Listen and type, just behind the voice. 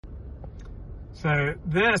So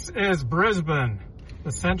this is Brisbane,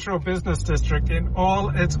 the central business district in all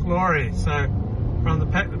its glory. So from the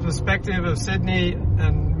perspective of Sydney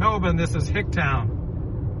and Melbourne, this is Hicktown.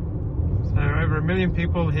 So over 1 million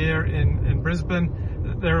people here in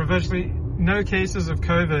Brisbane. There are virtually no cases of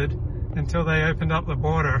COVID until they opened up the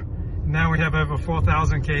border. Now we have over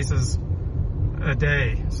 4,000 cases a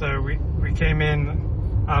day. So we came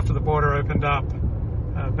in after the border opened up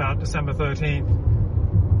about December 13th.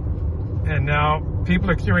 And now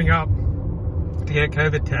people are queuing up to get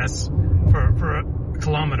COVID tests for a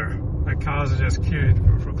kilometre. Like cars are just queued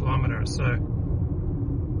for a kilometre. So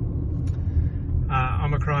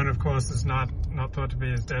Omicron, of course, is not thought to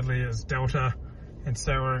be as deadly as Delta. And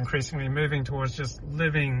so we're increasingly moving towards just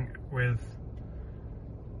living with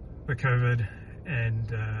the COVID.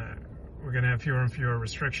 And we're going to have fewer and fewer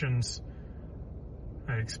restrictions.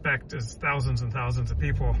 I expect as thousands and thousands of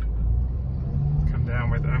people come down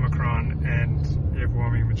with Omicron, and the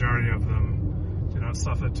overwhelming majority of them do not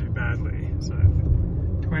suffer too badly. So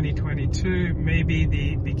 2022 may be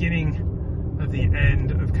the beginning of the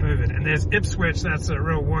end of COVID. And there's Ipswich, that's a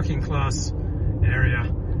real working class area.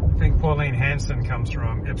 I think Pauline Hanson comes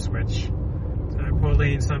from Ipswich. So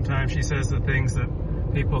Pauline, sometimes she says the things that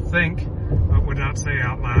people think but would not say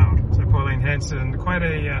out loud. So Pauline Hanson, quite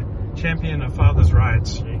a champion of fathers'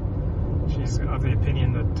 rights. She's of the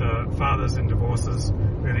opinion that fathers in divorces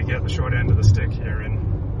really get the short end of the stick here in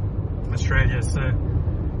Australia. So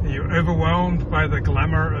you're overwhelmed by the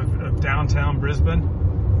glamour of downtown Brisbane.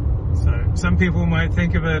 So some people might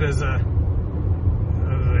think of it as a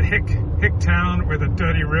hick town with a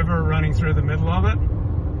dirty river running through the middle of it.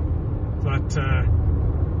 But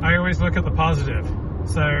I always look at the positive.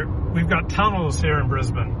 So we've got tunnels here in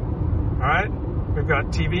Brisbane. All right? We've got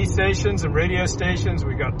TV stations and radio stations.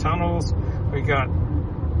 We've got tunnels. We've got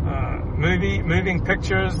moving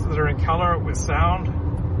pictures that are in color with sound.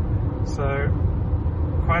 So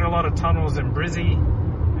quite a lot of tunnels in Brizzy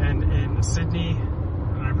and in Sydney,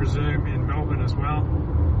 and I presume in Melbourne as well.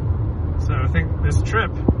 So I think this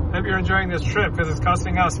trip, hope you're enjoying this trip, because it's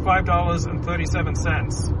costing us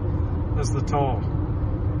 $5.37 as the toll.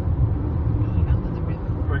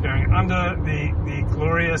 We're going under the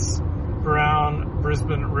glorious brown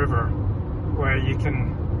Brisbane River, where you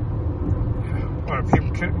can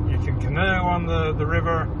canoe on the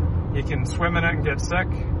river, you can swim in it and get sick,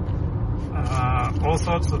 all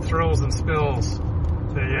sorts of thrills and spills.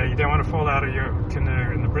 So yeah, you don't want to fall out of your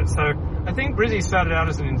canoe in the Brit. So I think Brizzy started out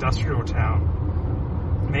as an industrial town,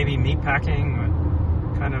 maybe meat packing,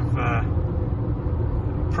 kind of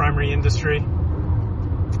primary industry,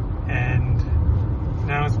 and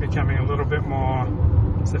now it's becoming a little bit more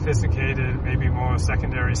sophisticated, maybe more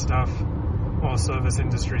secondary stuff, more service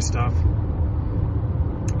industry stuff.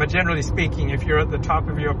 But generally speaking, if you're at the top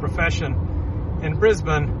of your profession in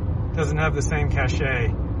Brisbane, it doesn't have the same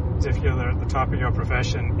cachet as if you're at the top of your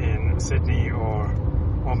profession in Sydney or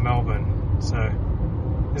Melbourne. So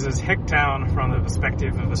this is Hicktown from the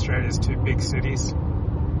perspective of Australia's two big cities.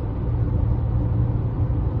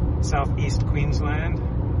 Southeast Queensland.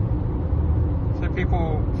 So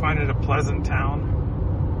people find it a pleasant town.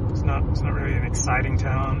 It's not really an exciting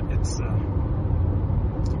town. It's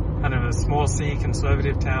kind of a small C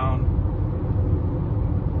conservative town.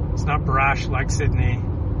 It's not brash like Sydney,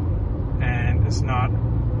 and it's not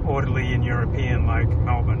orderly and European like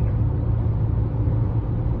Melbourne.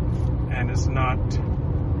 And it's not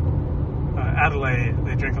Adelaide.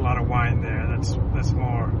 They drink a lot of wine there. That's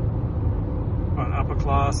more upper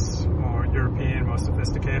class, more European, more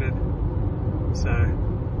sophisticated. So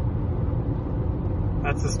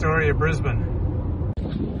that's the story of Brisbane.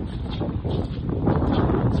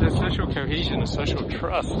 So social cohesion and social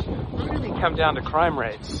trust really come down to crime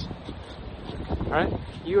rates, right?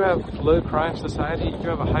 You have low crime society, you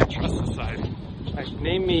have a high trust society. Like,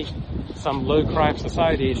 name me some low crime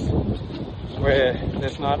societies where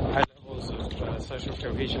there's not high levels of social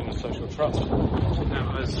cohesion and social trust.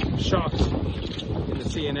 Now, I was shocked in the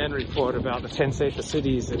CNN report about the 10 safest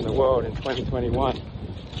cities in the world in 2021.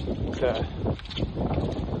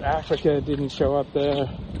 Africa didn't show up there,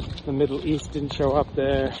 the Middle East didn't show up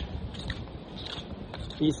there,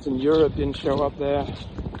 Eastern Europe didn't show up there,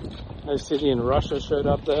 no city in Russia showed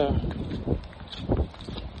up there,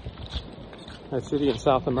 no city in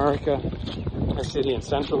South America, no city in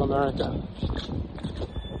Central America.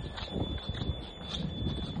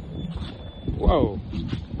 Whoa,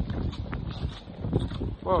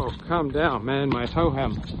 calm down, man. My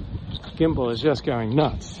Toham gimbal is just going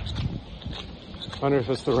nuts. Wonder if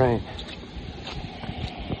it's the rain.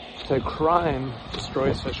 So crime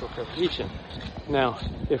destroys social cohesion. Now,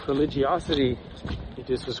 if religiosity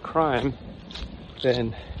reduces crime,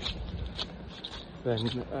 then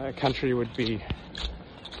a country would be,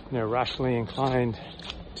 rationally inclined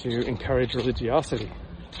to encourage religiosity.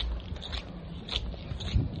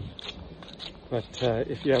 But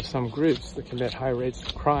if you have some groups that commit high rates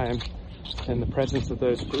of crime, then the presence of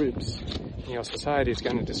those groups in your society is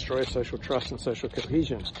going to destroy social trust and social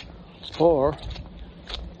cohesion. Or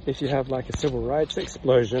if you have like a civil rights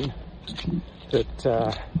explosion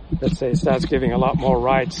that, let's say, starts giving a lot more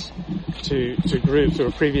rights to groups who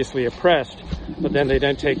were previously oppressed, but then they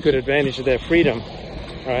don't take good advantage of their freedom,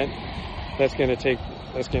 right? That's going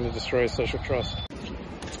to destroy social trust.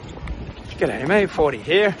 G'day mate, 40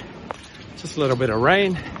 here. Just a little bit of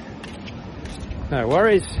rain. No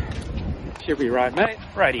worries. Should be right, mate.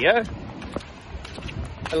 Radio.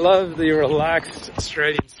 I love the relaxed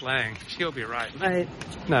Australian slang. She'll be right, mate.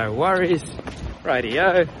 No worries.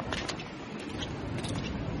 Radio.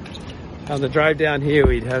 On the drive down here,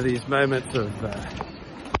 we'd have these moments of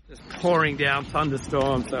just pouring down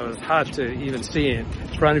thunderstorms, so it was hard to even see in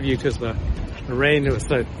front of you because the rain was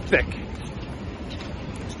so thick.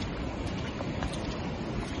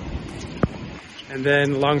 And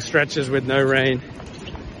then long stretches with no rain.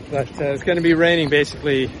 But it's going to be raining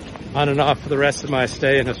basically on and off for the rest of my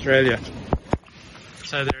stay in Australia.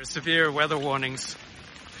 So there are severe weather warnings.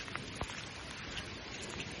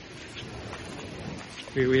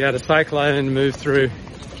 We had a cyclone move through,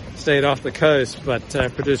 stayed off the coast, but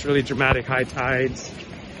produced really dramatic high tides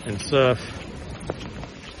and surf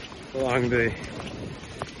along the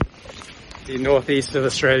northeast of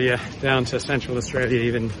Australia down to central Australia,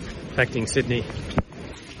 even affecting Sydney.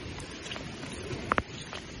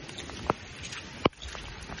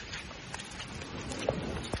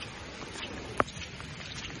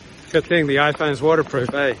 Good thing the iPhone's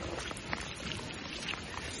waterproof, eh?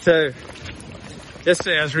 So,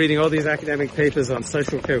 yesterday I was reading all these academic papers on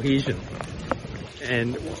social cohesion.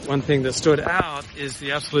 And one thing that stood out is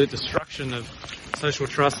the absolute destruction of social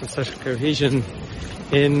trust and social cohesion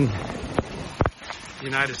in the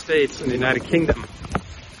United States and the United Kingdom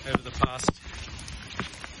over the past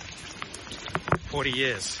 40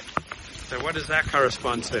 years. So what does that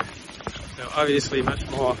correspond to? So obviously much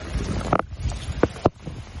more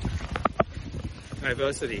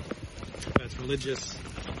diversity, both religious,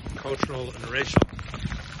 cultural, and racial.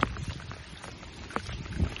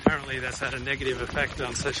 Apparently that's had a negative effect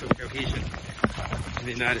on social cohesion in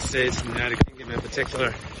the United States and the United Kingdom in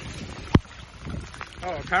particular.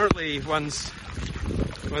 Apparently one's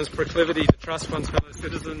proclivity to trust one's fellow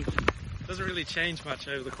citizen doesn't really change much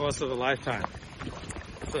over the course of a lifetime.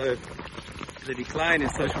 So the decline in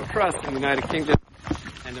social trust in the United Kingdom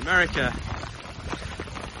and America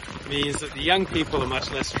means that the young people are much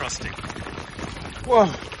less trusting. Whoa!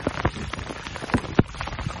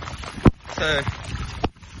 So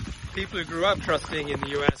people who grew up trusting in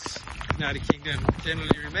the US, United Kingdom,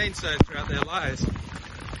 generally remain so throughout their lives.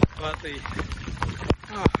 But the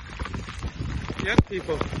young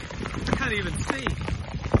people can't even see.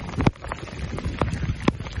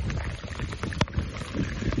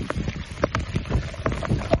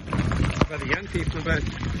 But the young people in both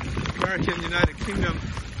America and the United Kingdom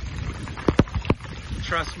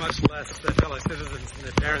trust much less their fellow citizens than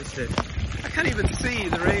their parents did. I can't even see,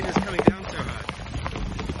 the rain is coming down so hard.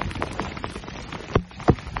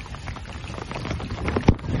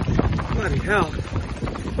 Bloody hell.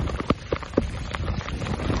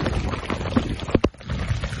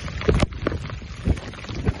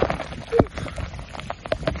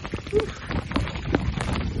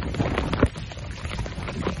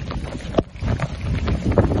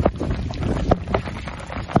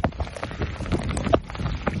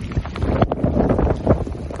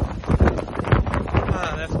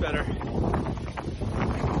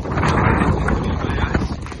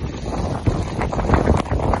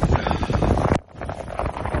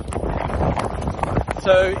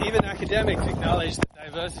 So even academics acknowledge that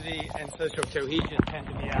diversity and social cohesion tend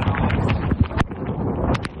to be allies.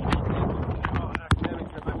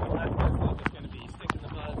 Academics are much less, they're just going to be sick in the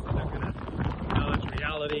mud, they're not going to acknowledge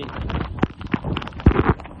reality.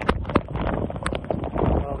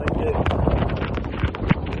 Well, they do.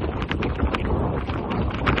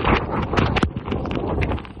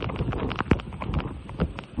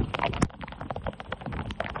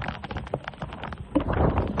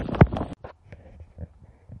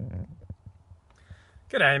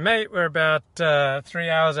 G'day mate, we're about 3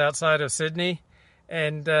 hours outside of Sydney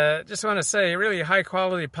and just want to say really high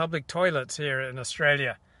quality public toilets here in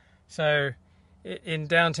Australia. So in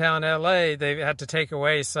downtown LA they had to take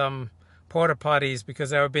away some porta potties because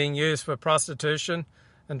they were being used for prostitution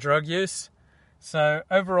and drug use. So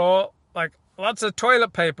overall, like lots of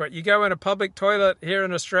toilet paper. You go in a public toilet here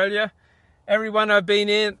in Australia, everyone I've been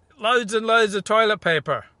in, loads and loads of toilet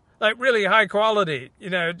paper, like really high quality, you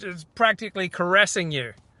know, just practically caressing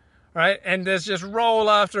you, right? And there's just roll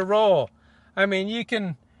after roll. I mean, you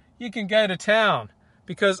can go to town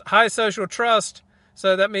because high social trust.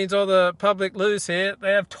 So that means all the public loos here,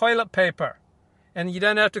 they have toilet paper, and you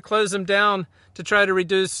don't have to close them down to try to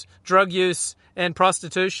reduce drug use and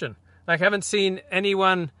prostitution. Like, I haven't seen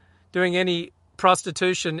anyone doing any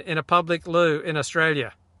prostitution in a public loo in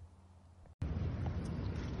Australia.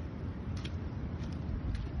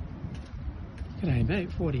 G'day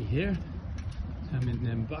mate, 40 here. I'm in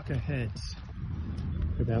Nambucca Heads.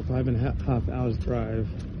 We're about 5.5 hours drive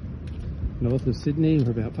north of Sydney.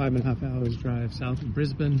 We're about 5.5 hours drive south of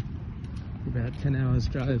Brisbane. We're about 10 hours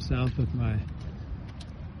drive south of my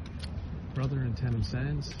brother in Tenem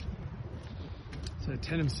Sands. So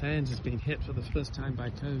Tenem Sands has been hit for the first time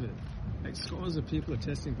by COVID. Like, scores of people are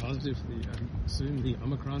testing positive for the, soon the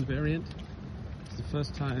Omicron variant. It's the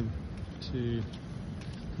first time to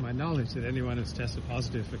my knowledge that anyone has tested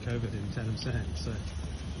positive for COVID in Tenem Sands. So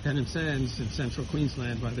Tenem Sands in central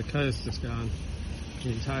Queensland by the coast has gone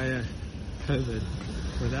the entire COVID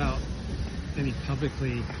without any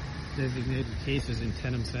publicly designated cases in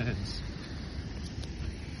Tenem Sands.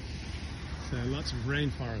 So lots of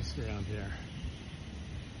rainforest around here.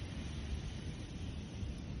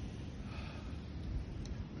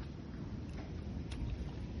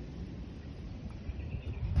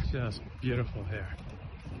 Just beautiful here.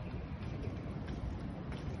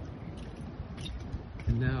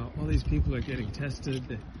 And now all these people are getting tested.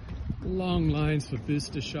 There are long lines for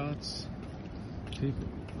booster shots. People,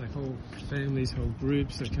 like whole families, whole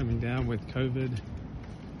groups are coming down with COVID.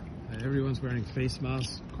 Everyone's wearing face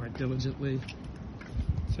masks quite diligently.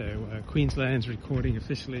 So Queensland's recording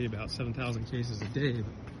officially about 7,000 cases a day,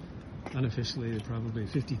 but unofficially probably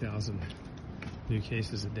 50,000 new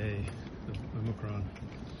cases a day of Omicron.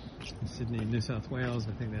 In Sydney, New South Wales,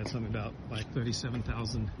 I think they had something about like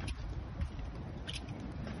 37,000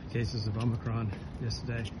 cases of Omicron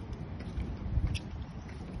yesterday,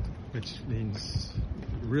 which means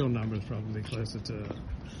the real number is probably closer to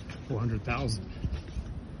 400,000.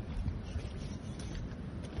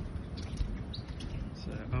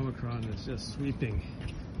 So Omicron is just sweeping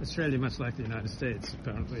Australia, much like the United States.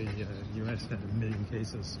 Apparently, the US had 1 million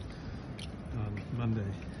cases on Monday.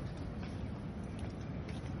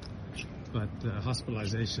 But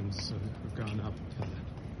hospitalizations have gone up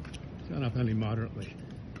only moderately.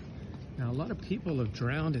 Now, a lot of people have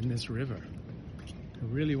drowned in this river. I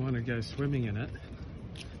really want to go swimming in it.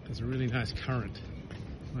 There's a really nice current.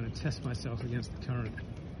 I want to test myself against the current.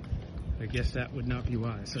 I guess that would not be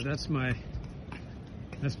wise. So that's my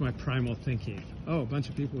primal thinking. Oh, a bunch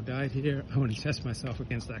of people died here. I want to test myself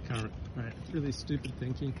against that current. Right? It's really stupid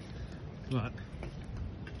thinking, but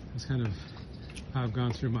it's kind of how I've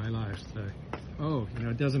gone through my life. So, oh, you know,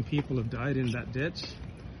 a dozen people have died in that ditch.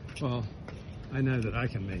 Well, I know that I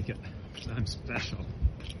can make it. I'm special.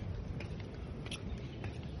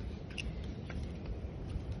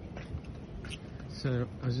 So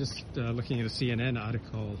I was just looking at a CNN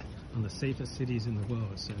article on the safest cities in the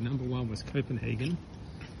world. So number 1 was Copenhagen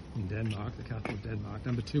in Denmark, the capital of Denmark.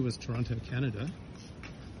 Number 2 was Toronto, Canada.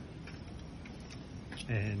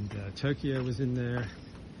 And Tokyo was in there,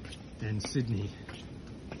 and Sydney,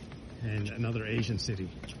 and another Asian city.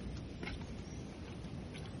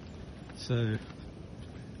 So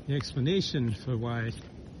the explanation for why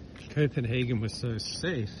Copenhagen was so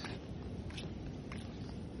safe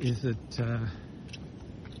is that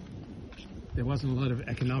there wasn't a lot of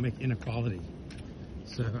economic inequality.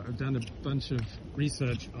 So I've done a bunch of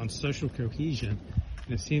research on social cohesion,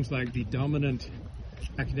 and it seems like the dominant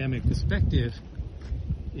academic perspective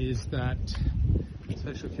is that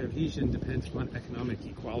social cohesion depends upon economic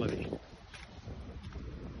equality.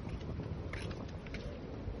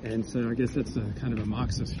 And so I guess that's a kind of a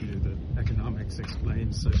Marxist view that economics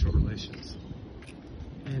explains social relations.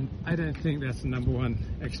 And I don't think that's the number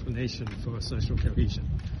 1 explanation for social cohesion.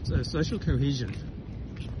 So social cohesion,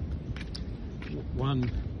 one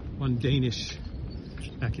Danish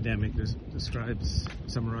academic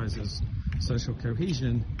summarizes social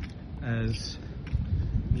cohesion as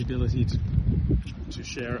the ability to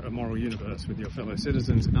share a moral universe with your fellow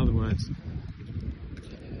citizens. In other words,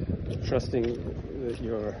 trusting that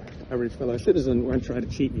your average fellow citizen won't try to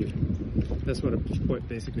cheat you. That's what it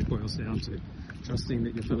basically boils down to. Trusting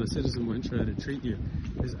that your fellow citizen won't try to treat you.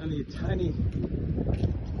 There's only a tiny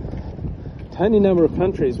number of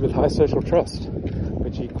countries with high social trust,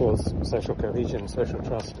 which equals social cohesion. Social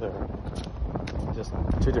trust are just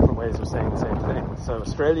two different ways of saying the same thing. So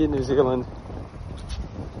Australia, New Zealand,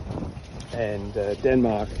 and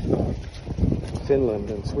Denmark,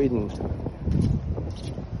 Finland, and Sweden.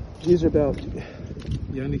 These are about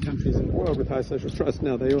the only countries in the world with high social trust.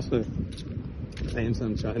 Now, they also claim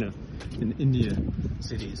some China and India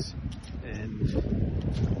cities. And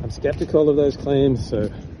I'm skeptical of those claims, so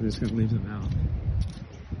I'm just going to leave them out.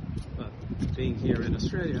 But being here in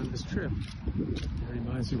Australia on this trip, it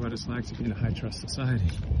reminds me what it's like to be in a high trust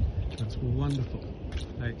society. It's wonderful.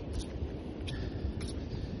 Like,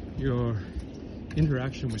 your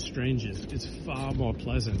interaction with strangers is far more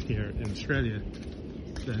pleasant here in Australia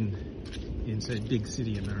than in, say, big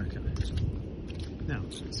city America. Now,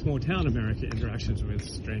 small town America, interactions with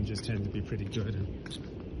strangers tend to be pretty good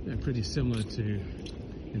and pretty similar to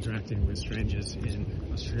interacting with strangers in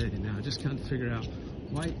Australia. Now, I just can't figure out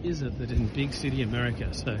why is it that in big city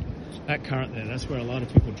America, so that current there, that's where a lot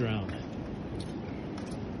of people drown,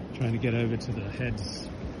 trying to get over to the heads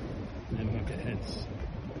and bucket heads.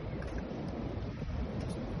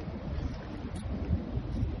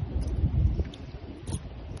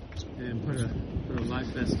 And put a life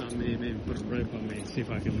vest on me, maybe put a rope on me, see if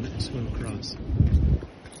I can swim across.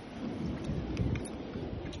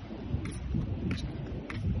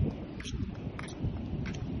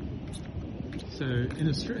 So in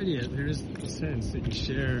Australia, there is the sense that you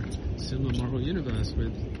share a similar moral universe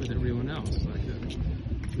with everyone else, like the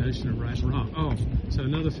notion of right and wrong. Oh, so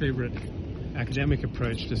another favorite academic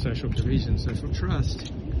approach to social cohesion, social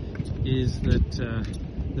trust, is that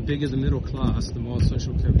the bigger the middle class, the more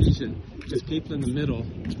social cohesion. Because people in the middle,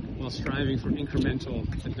 while striving for incremental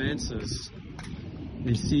advances,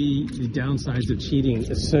 they see the downsides of cheating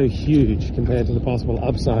as so huge compared to the possible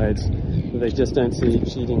upsides that they just don't see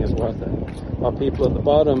cheating as worth it. While people at the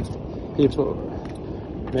bottom, people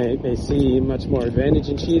may see much more advantage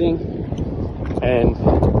in cheating, and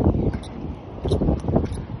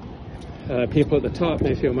people at the top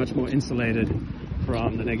may feel much more insulated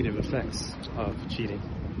from the negative effects of cheating.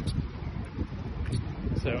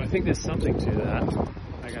 So I think there's something to that.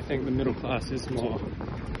 Like, I think the middle class is more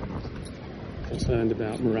concerned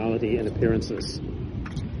about morality and appearances.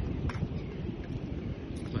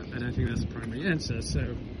 But I don't think that's the primary answer. So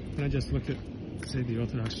when I just look at, say, the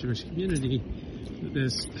Orthodox Jewish community,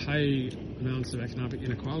 there's high amounts of economic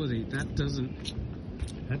inequality. That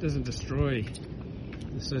doesn't destroy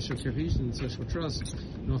the social cohesion and social trust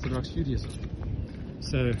in Orthodox Judaism.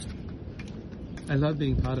 So I love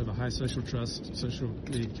being part of a high social trust,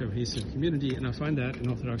 socially cohesive community, and I find that in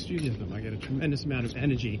Orthodox Judaism. I get a tremendous amount of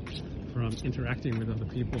energy from interacting with other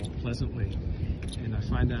people pleasantly, and I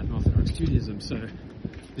find that in Orthodox Judaism. So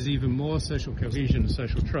there's even more social cohesion and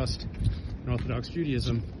social trust in Orthodox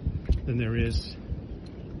Judaism than there is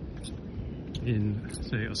in,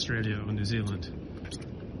 say, Australia or New Zealand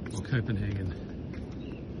or Copenhagen.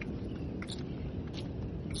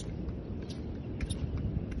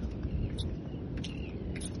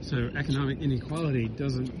 So economic inequality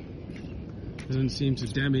doesn't seem to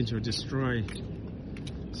damage or destroy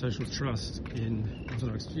social trust in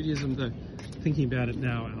Orthodox Judaism, though thinking about it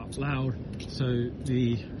now out loud, so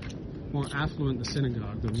the more affluent the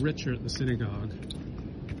synagogue, the richer the synagogue,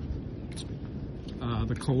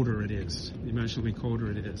 the colder it is, the emotionally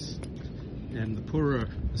colder it is. And the poorer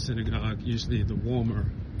the synagogue, usually the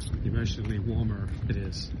warmer, the emotionally warmer it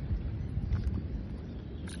is.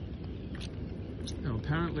 Now,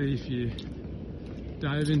 apparently, if you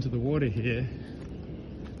dive into the water here,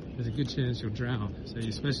 there's a good chance you'll drown. So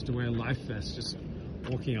you're supposed to wear a life vest just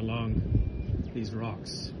walking along these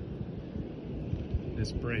rocks,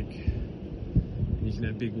 this break. And you can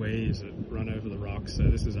have big waves that run over the rocks. So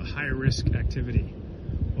this is a high-risk activity.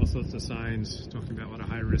 All sorts of signs talking about what a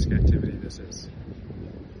high-risk activity this is.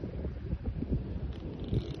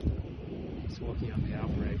 Just walking up the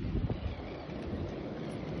outbreak.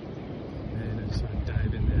 And I just want to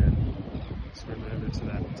dive in there and swim over to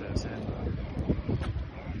that sandbar.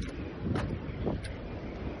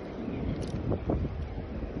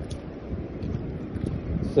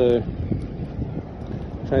 So,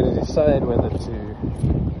 trying to decide whether to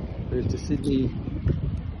move to Sydney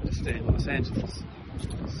or to stay in Los Angeles.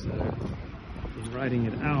 So, in writing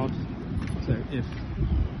it out, so if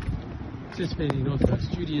participating in Orthodox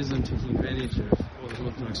Judaism, taking advantage of all that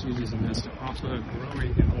Orthodox Judaism has to offer,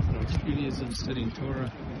 growing in Orthodox Judaism, studying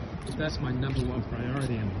Torah, if that's my number one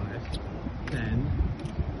priority in life, then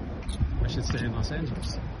I should stay in Los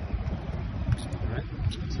Angeles. Right?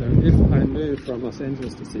 So if I move from Los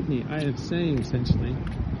Angeles to Sydney, I am saying essentially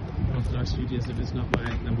Orthodox Judaism is not my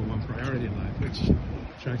number one priority in life, which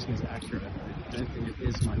strikes me as accurate. I don't think it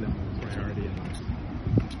is my number one priority in life.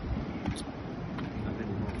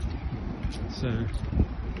 So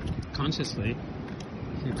consciously,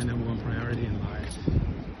 I think my number one priority in life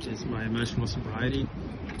is my emotional sobriety,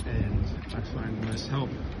 and I find the most help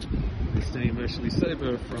in staying emotionally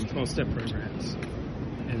sober from 12-step programs.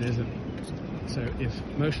 And so if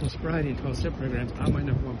emotional sobriety and 12-step programs are my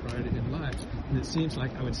number one priority in life, and it seems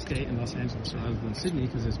like I would stay in Los Angeles rather than Sydney,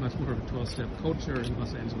 because there's much more of a 12-step culture in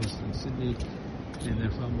Los Angeles than Sydney, and there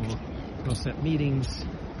are far more 12-step meetings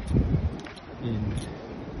in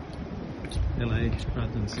LA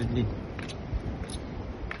rather than Sydney.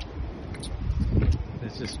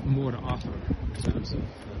 There's just more to offer in terms of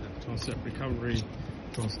 12-step recovery,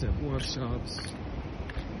 12-step workshops,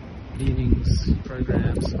 meetings,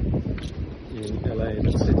 programs in LA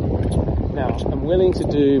than Sydney. Now, I'm willing to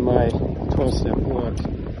do my 12-step work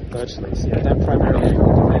virtually. See, I don't primarily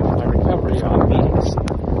depend my recovery on meetings.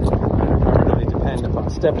 I primarily depend upon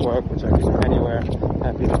step work, which I can do anywhere.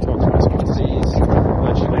 Happy to talk to my sponsees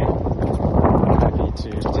virtually. Happy to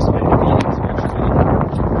participate in meetings virtually.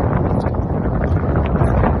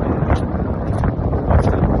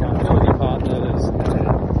 Accountability partners and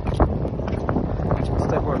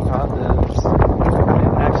step work partners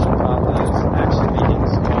and action partners, action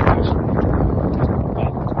meetings virtually.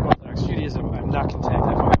 But Orthodox Judaism, I'm not content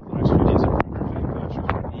that my Orthodox Judaism primarily virtual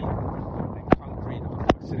for me and concrete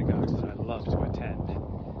Orthodox synagogues that I love to attend.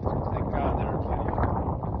 Thank God there are plenty of them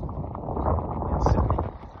in Sydney.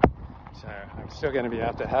 So I'm still going to be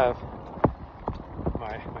able to have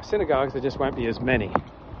my synagogues. There just won't be as many,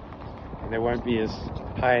 and there won't be as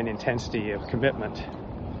high an intensity of commitment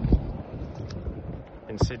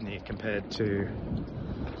in Sydney compared to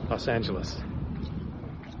Los Angeles.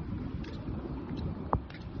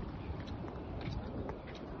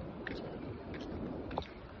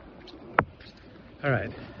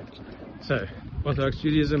 Alright, so Orthodox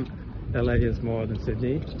Judaism, LA is more than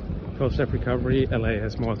Sydney. 12-step recovery, LA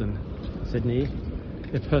has more than Sydney.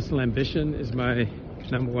 If personal ambition is my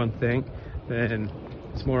number one thing, then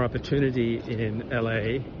there's more opportunity in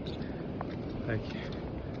LA. Like,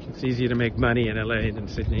 it's easier to make money in LA than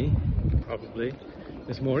Sydney, probably.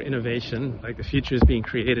 There's more innovation, like the future is being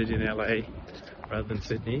created in LA rather than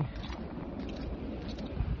Sydney.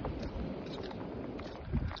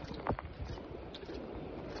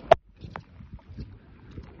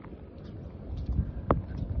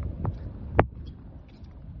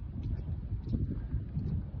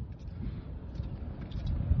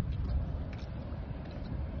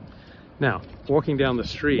 Now, walking down the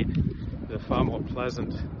street is a far more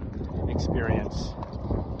pleasant experience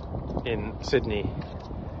in Sydney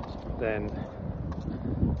than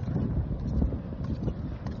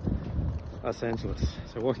Los Angeles.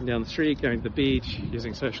 So walking down the street, going to the beach,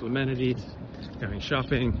 using social amenities, going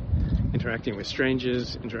shopping, interacting with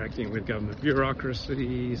strangers, interacting with government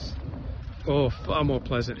bureaucracies, all far more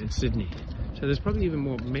pleasant in Sydney. So there's probably even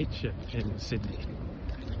more mateship in Sydney.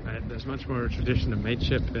 Right? There's much more a tradition of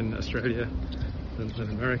mateship in Australia than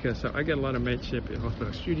America, so I get a lot of mateship in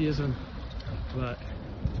Orthodox Judaism, but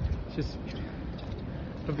it's just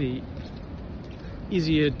probably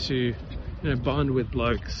easier to bond with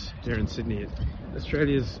blokes here in Sydney.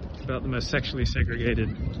 Australia's about the most sexually segregated,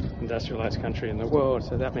 industrialized country in the world,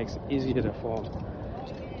 so that makes it easier to form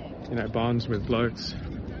bonds with blokes.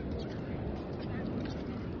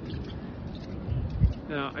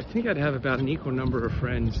 Now, I think I'd have about an equal number of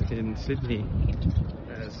friends in Sydney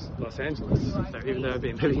as Los Angeles. So even though I've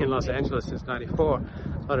been living in Los Angeles since '94,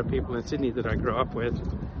 a lot of people in Sydney that I grew up with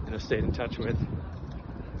and have stayed in touch with,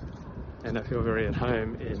 and I feel very at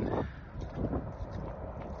home in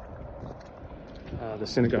the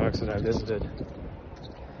synagogues that I visited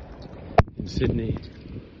in Sydney.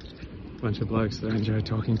 A bunch of blokes that I enjoy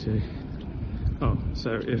talking to. Oh,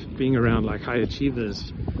 so if being around like high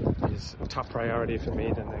achievers is a top priority for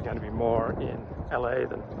me, then they're going to be more in LA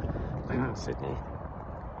than in Sydney.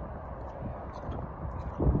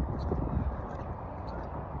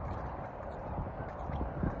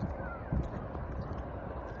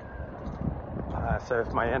 So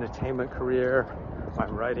if my entertainment career, my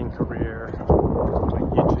writing career, my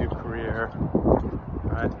YouTube career,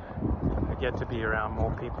 right, I get to be around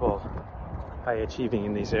more people high achieving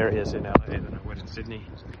in these areas in LA than I would in Sydney.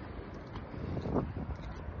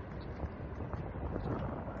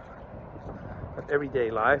 But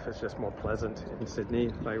everyday life is just more pleasant in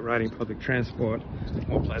Sydney, like riding public transport,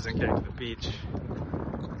 more pleasant getting to the beach,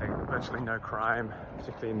 like virtually no crime,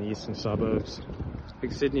 particularly in the eastern suburbs. I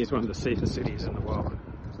think Sydney is one of the safest cities in the world.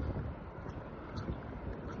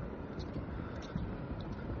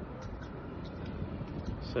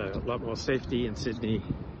 So a lot more safety in Sydney.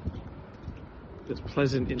 There's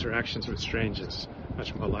pleasant interactions with strangers.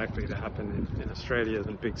 much more likely to happen in Australia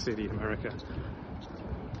than big city America.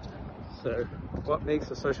 So what makes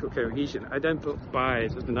a social cohesion? I don't buy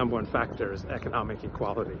that the number one factor is economic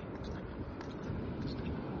equality.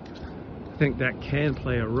 I think that can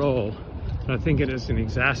play a role, but I think it is an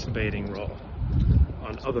exacerbating role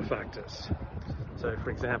on other factors. So for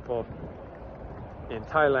example, in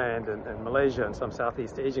Thailand and Malaysia and some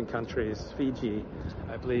Southeast Asian countries, Fiji,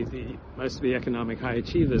 I believe most of the economic high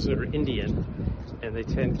achievers are Indian, and they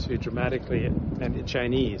tend to dramatically, and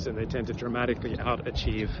Chinese, and they tend to dramatically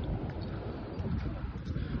out-achieve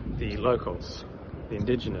the locals, the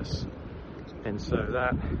indigenous. And so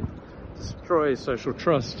that destroys social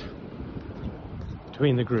trust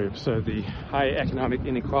between the groups. So the high economic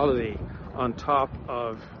inequality on top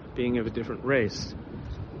of being of a different race,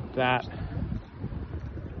 that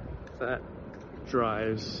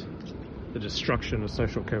drives the destruction of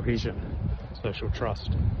social cohesion, social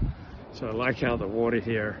trust. So I like how the water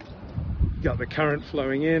here, got the current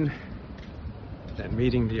flowing in and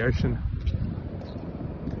meeting the ocean.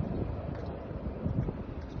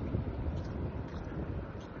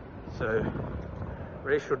 So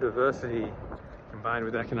racial diversity combined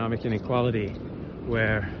with economic inequality,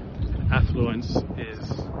 where affluence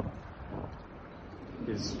is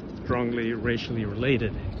strongly racially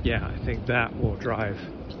related, yeah, I think that will drive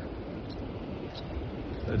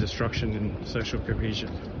the destruction in social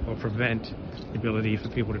cohesion or prevent the ability for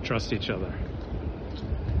people to trust each other.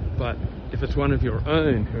 But if it's one of your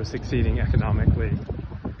own who are succeeding economically,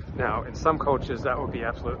 now in some cultures that would be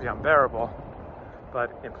absolutely unbearable,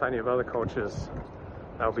 but in plenty of other cultures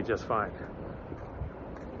that will be just fine.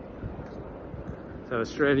 So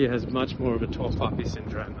Australia has much more of a tall poppy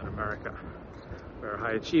syndrome than America, where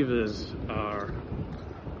high achievers are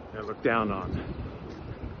looked down on,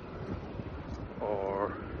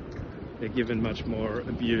 or they're given much more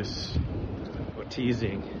abuse or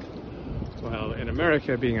teasing. Well, in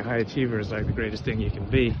America, being a high achiever is like the greatest thing you can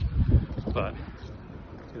be, but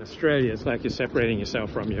in Australia, it's like you're separating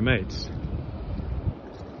yourself from your mates.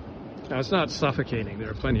 Now, it's not suffocating.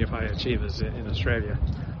 There are plenty of high achievers in Australia,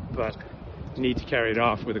 but you need to carry it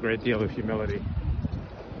off with a great deal of humility.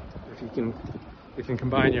 If you can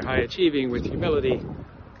combine your high achieving with humility,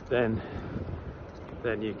 then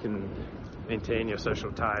you can maintain your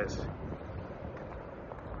social ties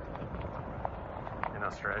in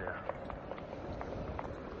Australia.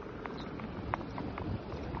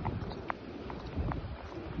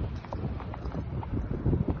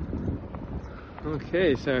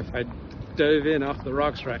 Okay, so if I dove in off the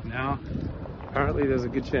rocks right now, apparently there's a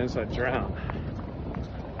good chance I'd drown.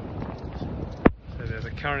 So there's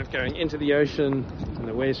a current going into the ocean and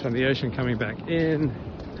the waves from the ocean coming back in.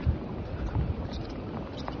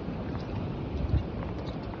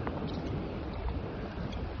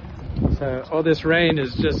 So all this rain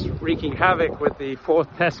is just wreaking havoc with the fourth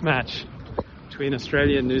test match between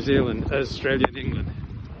Australia and New Zealand, Australia and England.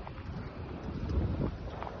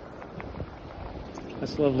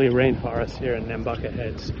 That's lovely rainforest here in Nambucca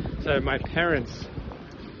Heads. So my parents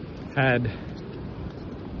had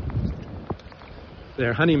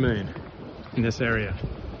their honeymoon in this area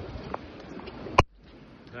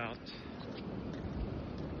about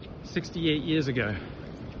 68 years ago.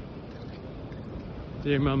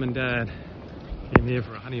 Dear Mum and Dad came here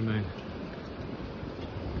for a honeymoon.